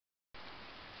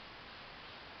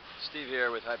Steve here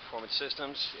with High Performance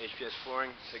Systems, HPS Flooring,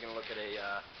 taking a look at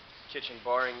a kitchen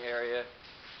barring area.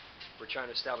 We're trying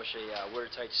to establish a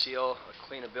watertight seal, a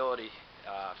cleanability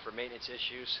for maintenance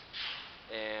issues,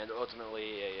 and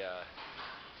ultimately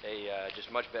a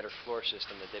just much better floor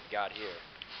system that they've got here.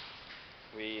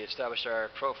 We established our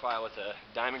profile with a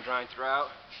diamond grind throughout,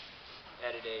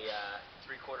 added a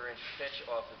 3/4 inch pitch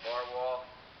off the bar wall,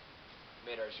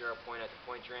 made our 0 point at the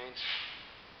point drains,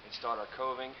 installed our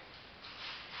coving,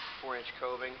 4-inch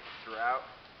coving throughout,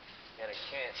 and a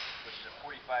cant, which is a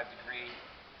 45-degree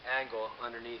angle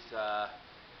underneath the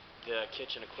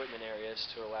kitchen equipment areas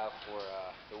to allow for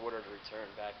the water to return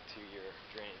back to your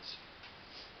drains.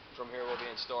 From here we'll be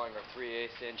installing our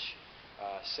 3/8 inch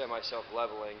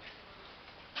semi-self-leveling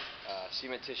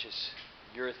cementitious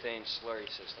urethane slurry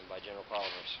system by General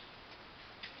Polymers.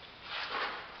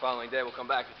 The following day we'll come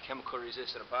back with chemical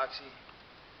resistant epoxy,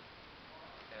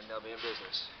 and they'll be in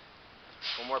business.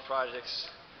 For more projects,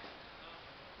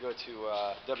 go to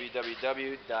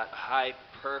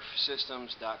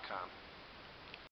www.highperfsystems.com.